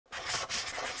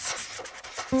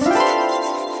I'm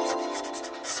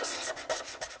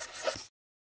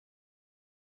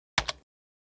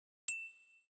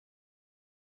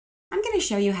going to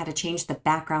show you how to change the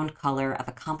background color of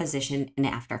a composition in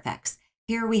After Effects.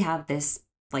 Here we have this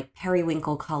like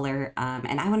periwinkle color,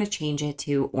 and I want to change it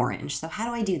to orange. So how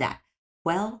do I do that?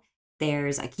 Well,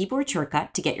 there's a keyboard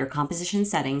shortcut to get your composition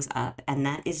settings up, and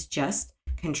that is just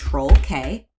Control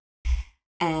K.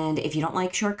 And if you don't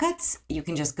like shortcuts, you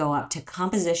can just go up to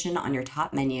Composition on your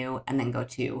top menu and then go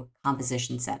to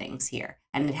Composition Settings here.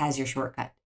 And it has your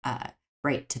shortcut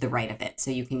right to the right of it.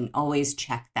 So you can always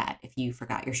check that if you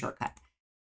forgot your shortcut.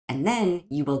 And then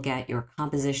you will get your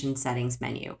Composition Settings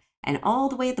menu. And all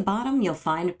the way at the bottom, you'll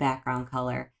find background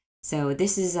color. So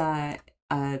this is a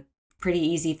pretty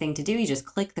easy thing to do. You just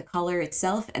click the color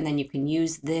itself, and then you can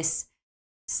use this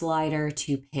slider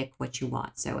to pick what you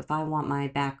want. So if I want my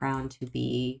background to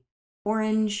be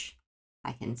orange,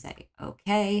 I can say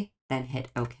OK, then hit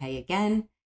OK again.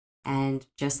 And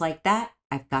just like that,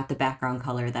 I've got the background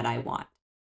color that I want.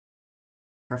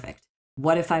 Perfect.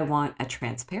 What if I want a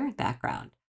transparent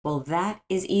background? Well, that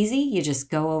is easy. You just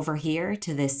go over here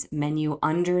to this menu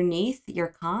underneath your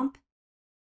comp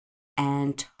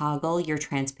and toggle your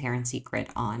transparency grid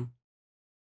on.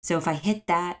 So if I hit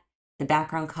that, the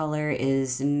background color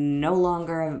is no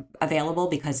longer available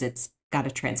because it's got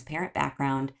a transparent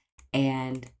background.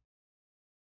 And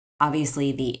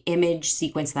obviously the image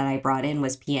sequence that I brought in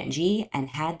was PNG and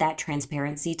had that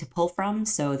transparency to pull from.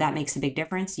 So that makes a big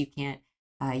difference. You can't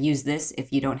use this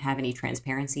if you don't have any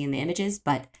transparency in the images,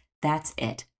 but that's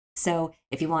it. So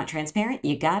if you want transparent,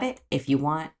 you got it. If you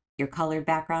want your colored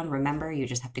background, remember, you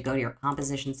just have to go to your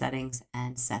composition settings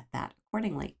and set that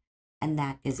accordingly. And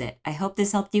that is it. I hope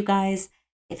this helped you guys.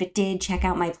 If it did, check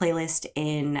out my playlist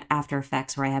in After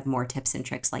Effects where I have more tips and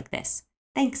tricks like this.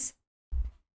 Thanks.